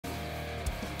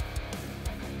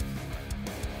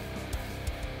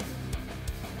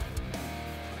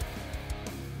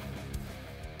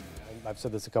I've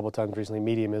said this a couple of times recently.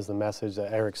 Medium is the message.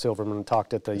 That Eric Silverman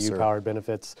talked at the U-Powered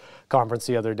Benefits conference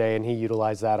the other day, and he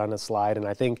utilized that on a slide. And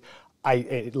I think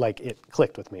it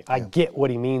clicked with me. I get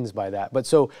what he means by that. But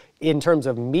so in terms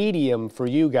of medium for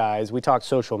you guys, we talk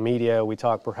social media, we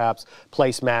talk perhaps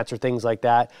placemats or things like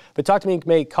that. But talk to me,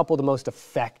 maybe a couple of the most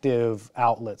effective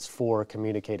outlets for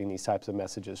communicating these types of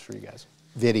messages for you guys.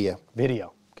 Video.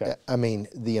 Video. Okay. I mean,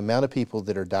 the amount of people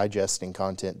that are digesting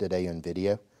content today on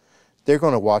video, they're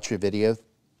going to watch a video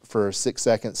for 6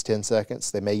 seconds, 10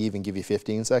 seconds. They may even give you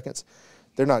 15 seconds.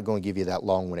 They're not going to give you that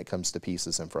long when it comes to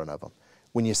pieces in front of them.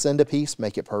 When you send a piece,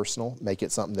 make it personal, make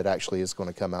it something that actually is going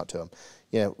to come out to them.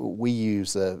 You know, we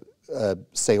use a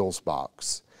sales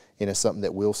box, you know, something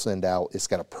that we'll send out. It's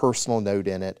got a personal note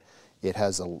in it. It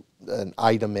has an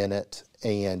item in it,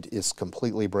 and it's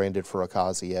completely branded for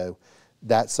Ocozzio.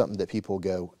 That's something that people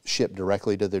go ship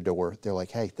directly to their door. They're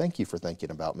like, hey, thank you for thinking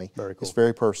about me. Very cool. It's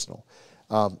very personal.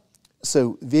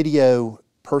 So video,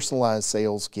 personalized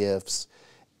sales gifts,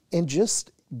 and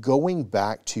just going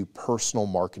back to personal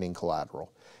marketing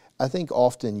collateral. I think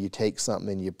often you take something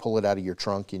and you pull it out of your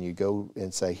trunk and you go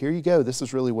and say, here you go, this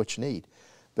is really what you need.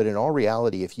 But in all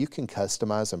reality, if you can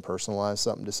customize and personalize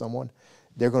something to someone,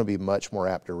 they're going to be much more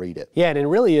apt to read it. Yeah, and it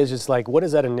really is just like, what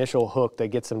is that initial hook that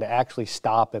gets them to actually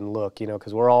stop and look, you know,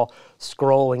 because we're all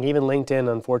scrolling. Even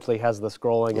LinkedIn, unfortunately, has the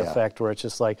scrolling effect where it's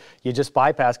just like, you just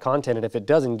bypass content, and if it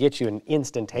doesn't get you, and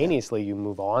instantaneously you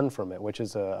move on from it, which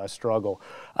is a struggle.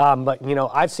 But, you know,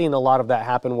 I've seen a lot of that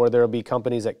happen where there'll be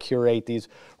companies that curate these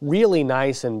really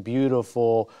nice and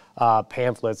beautiful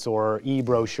pamphlets or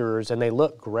e-brochures, and they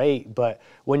look great, but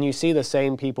when you see the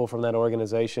same people from that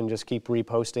organization just keep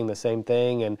reposting the same thing,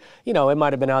 and you know, it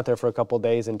might have been out there for a couple of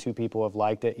days and 2 people have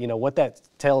liked it, you know, what that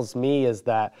tells me is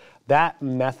that that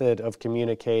method of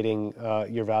communicating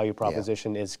your value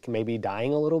proposition is maybe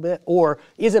dying a little bit, or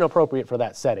isn't appropriate for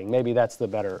that setting. Maybe that's the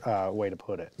better way to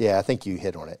put it. Yeah, I think you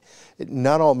hit on it.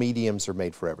 Not all mediums are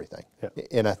made for everything. Yeah.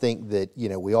 And I think that, you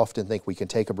know, we often think we can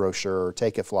take a brochure or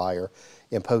take a flyer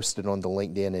and post it on the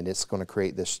LinkedIn and it's going to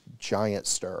create this giant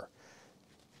stir.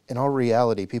 In all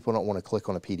reality, people don't want to click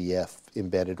on a PDF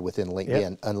embedded within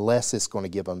LinkedIn unless it's going to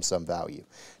give them some value.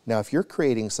 Now, if you're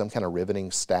creating some kind of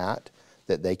riveting stat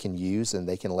that they can use and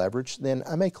they can leverage, then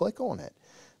I may click on it.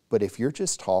 But if you're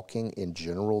just talking in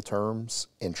general terms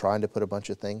and trying to put a bunch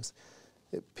of things,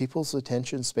 people's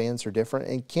attention spans are different.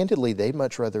 And candidly, they'd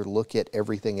much rather look at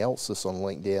everything else that's on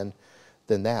LinkedIn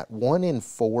than that. 1 in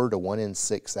 4 to 1 in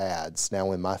 6 ads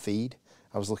now in my feed,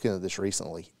 I was looking at this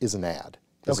recently, is an ad.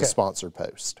 Is a sponsored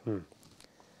post.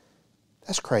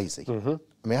 That's crazy. I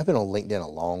mean, I've been on LinkedIn a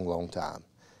long, long time.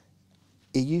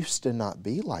 It used to not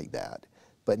be like that.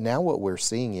 But now what we're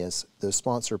seeing is those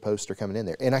sponsored posts are coming in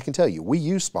there. And I can tell you, we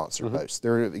use sponsored posts.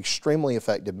 They're an extremely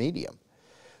effective medium.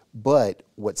 But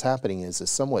what's happening is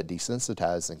it's somewhat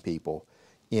desensitizing people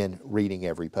in reading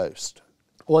every post.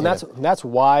 Well, and that's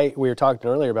why we were talking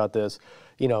earlier about this,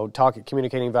 you know,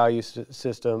 communicating value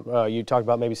system. You talked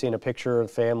about maybe seeing a picture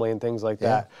of family and things like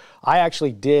that. I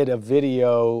actually did a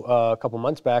video a couple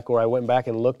months back where I went back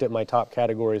and looked at my top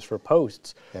categories for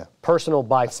posts. Personal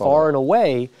by far and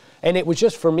away. And it was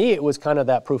just, for me, it was kind of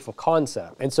that proof of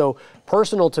concept. And so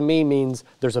personal to me means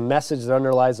there's a message that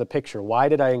underlies a picture. Why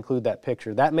did I include that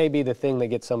picture? That may be the thing that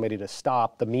gets somebody to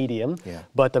stop, the medium,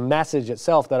 but the message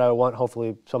itself that I want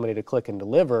hopefully somebody to click and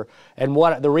deliver. And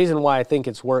the reason why I think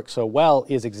it's worked so well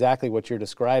is exactly what you're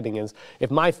describing, is if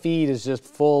my feed is just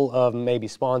full of maybe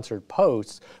sponsored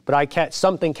posts, but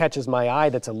something catches my eye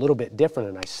that's a little bit different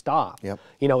and I stop.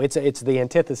 You know, it's the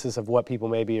antithesis of what people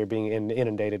maybe are being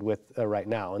inundated with right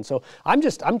now. And so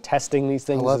I'm testing these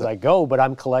things as I go, but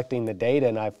I'm collecting the data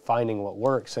and I'm finding what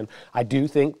works. And I do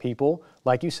think people,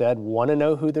 like you said, want to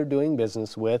know who they're doing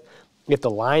business with. If the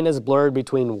line is blurred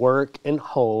between work and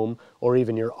home, or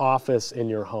even your office and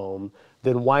your home,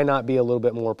 then why not be a little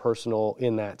bit more personal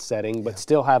in that setting, but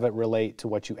still have it relate to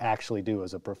what you actually do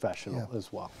as a professional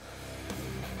as well.